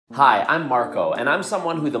Hi, I'm Marco, and I'm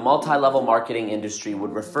someone who the multi-level marketing industry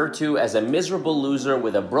would refer to as a miserable loser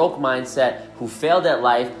with a broke mindset who failed at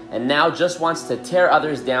life and now just wants to tear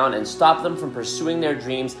others down and stop them from pursuing their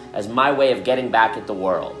dreams as my way of getting back at the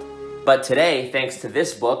world. But today, thanks to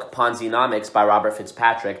this book, Ponzi-nomics by Robert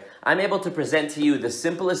Fitzpatrick, I'm able to present to you the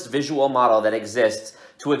simplest visual model that exists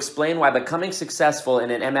to explain why becoming successful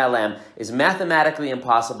in an MLM is mathematically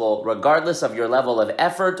impossible regardless of your level of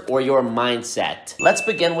effort or your mindset. Let's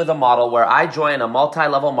begin with a model where I join a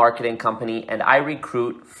multi-level marketing company and I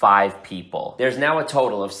recruit 5 people. There's now a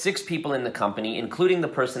total of 6 people in the company, including the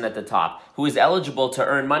person at the top, who is eligible to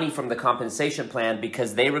earn money from the compensation plan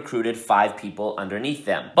because they recruited 5 people underneath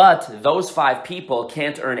them. But those 5 people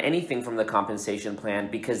can't earn anything from the compensation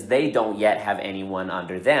plan because they don't yet have anyone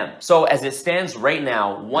under them. So as it stands right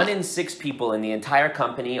now, 1 in 6 people in the entire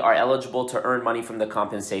company are eligible to earn money from the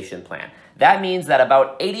compensation plan. That means that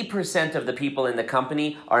about 80% of the people in the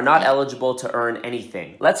company are not eligible to earn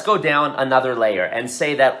anything. Let's go down another layer and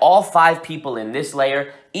say that all 5 people in this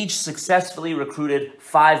layer each successfully recruited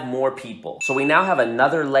 5 more people. So we now have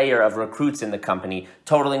another layer of recruits in the company,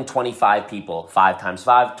 totaling 25 people. 5 times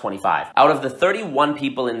 5, 25. Out of the 31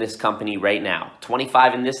 people in this company right now,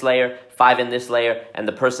 25 in this layer, 5 in this layer, and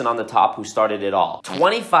the person on the top who started it all.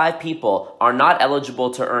 25 people are not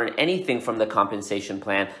eligible to earn anything from the compensation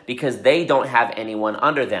plan because they don't have anyone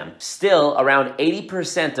under them. Still, around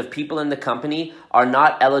 80% of people in the company are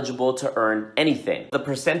not eligible to earn anything. The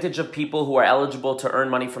percentage of people who are eligible to earn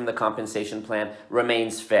money from the compensation plan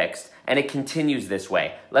remains fixed, and it continues this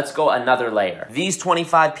way. Let's go another layer. These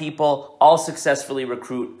 25 people all successfully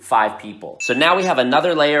recruit 5 people. So now we have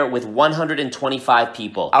another layer with 125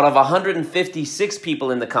 people. Out of 156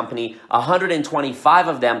 people in the company, 125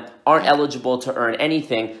 of them aren't eligible to earn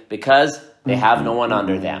anything because they have no one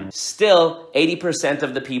under them. Still, 80%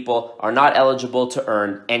 of the people are not eligible to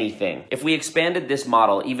earn anything. If we expanded this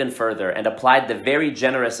model even further and applied the very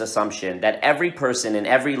generous assumption that every person in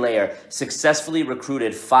every layer successfully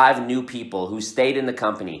recruited 5 new people who stayed in the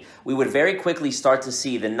company, we would very quickly start to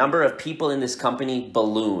see the number of people in this company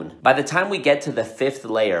balloon. By the time we get to the 5th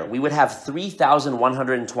layer, we would have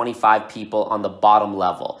 3,125 people on the bottom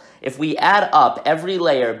level. If we add up every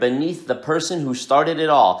layer beneath the person who started it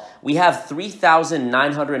all, we have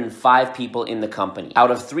 3,905 people in the company.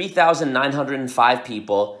 Out of 3,905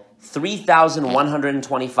 people,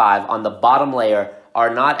 3,125 on the bottom layer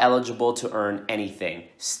are not eligible to earn anything.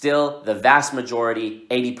 Still, the vast majority,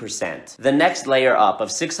 80%. The next layer up of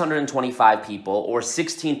 625 people, or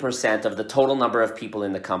 16% of the total number of people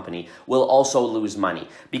in the company, will also lose money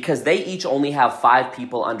because they each only have 5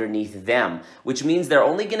 people underneath them, which means they're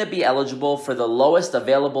only going to be eligible for the lowest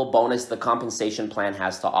available bonus the compensation plan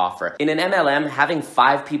has to offer. In an MLM, having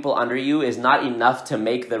 5 people under you is not enough to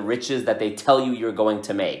make the riches that they tell you you're going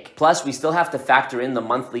to make. Plus, we still have to factor in the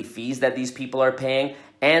monthly fees that these people are paying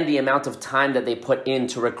and the amount of time that they put in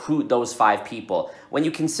to recruit those 5 people. When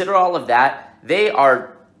you consider all of that, they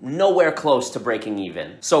are nowhere close to breaking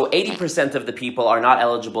even. So 80% of the people are not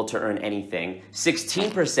eligible to earn anything.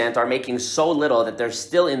 16% are making so little that they're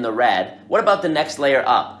still in the red. What about the next layer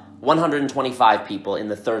up? 125 people in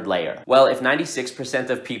the 3rd layer. Well, if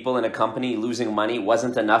 96% of people in a company losing money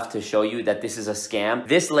wasn't enough to show you that this is a scam,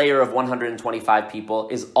 this layer of 125 people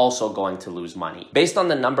is also going to lose money. Based on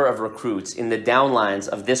the number of recruits in the downlines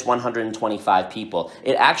of this 125 people,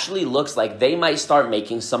 it actually looks like they might start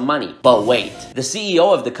making some money. But wait, the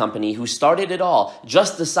CEO of the company who started it all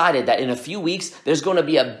just decided that in a few weeks, there's going to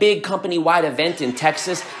be a big company-wide event in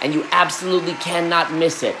Texas and you absolutely cannot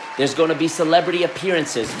miss it. There's going to be celebrity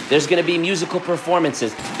appearances. There's going to be musical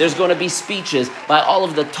performances. There's going to be speeches by all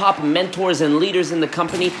of the top mentors and leaders in the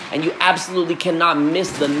company, and you absolutely cannot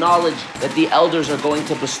miss the knowledge that the elders are going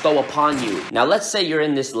to bestow upon you. Now, let's say you're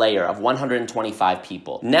in this layer of 125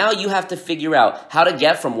 people. Now you have to figure out how to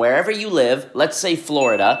get from wherever you live, let's say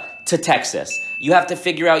Florida, to Texas. You have to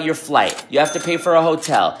figure out your flight. You have to pay for a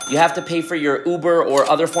hotel. You have to pay for your Uber or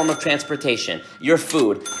other form of transportation, your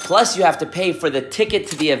food. Plus, you have to pay for the ticket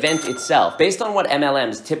to the event itself. Based on what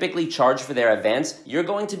MLMs typically charge for their events, you're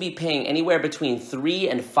going to be paying anywhere between $300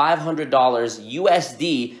 and $500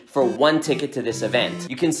 USD for 1 ticket to this event.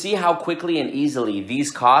 You can see how quickly and easily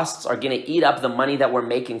these costs are going to eat up the money that we're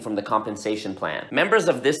making from the compensation plan. Members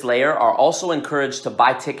of this layer are also encouraged to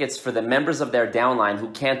buy tickets for the members of their downline who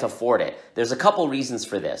can't afford it. There's a couple reasons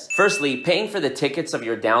for this. Firstly, paying for the tickets of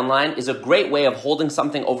your downline is a great way of holding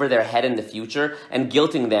something over their head in the future and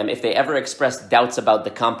guilting them if they ever express doubts about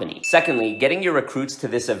the company. Secondly, getting your recruits to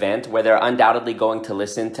this event where they're undoubtedly going to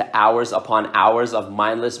listen to hours upon hours of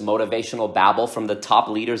mindless motivational babble from the top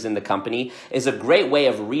leaders leaders in the company is a great way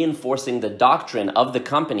of reinforcing the doctrine of the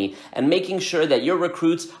company and making sure that your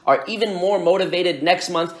recruits are even more motivated next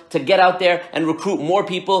month to get out there and recruit more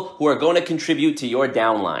people who are going to contribute to your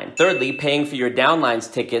downline. Thirdly, paying for your downline's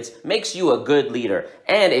tickets makes you a good leader,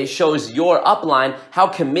 and it shows your upline how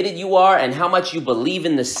committed you are and how much you believe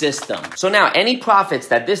in the system. So now, any profits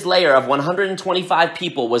that this layer of 125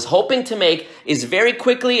 people was hoping to make is very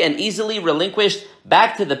quickly and easily relinquished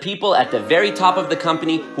back to the people at the very top of the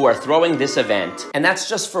company who are throwing this event. And that's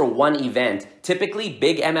just for one event. Typically,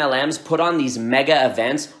 big MLMs put on these mega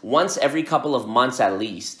events once every couple of months at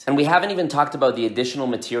least. And we haven't even talked about the additional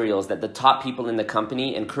materials that the top people in the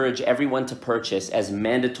company encourage everyone to purchase as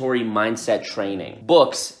mandatory mindset training.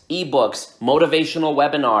 Books, ebooks, motivational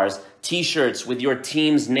webinars, t-shirts with your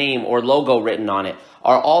team's name or logo written on it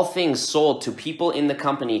are all things sold to people in the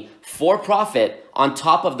company for profit on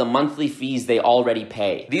top of the monthly fees they already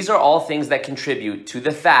pay. These are all things that contribute to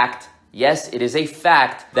the fact, yes, it is a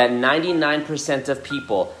fact, that 99% of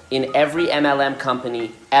people in every MLM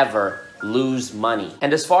company ever lose money.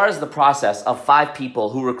 And as far as the process of 5 people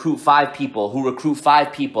who recruit 5 people who recruit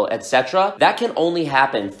 5 people, etc., that can only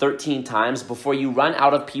happen 13 times before you run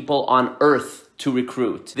out of people on earth to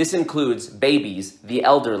recruit. This includes babies, the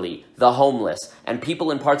elderly, the homeless, and people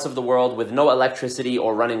in parts of the world with no electricity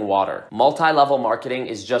or running water. Multi-level marketing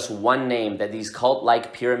is just one name that these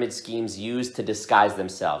cult-like pyramid schemes use to disguise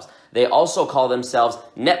themselves. They also call themselves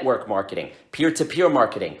network marketing, peer-to-peer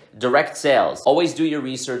marketing, direct sales. Always do your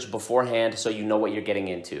research beforehand so you know what you're getting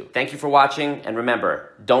into. Thank you for watching, and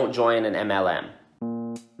remember, don't join an MLM.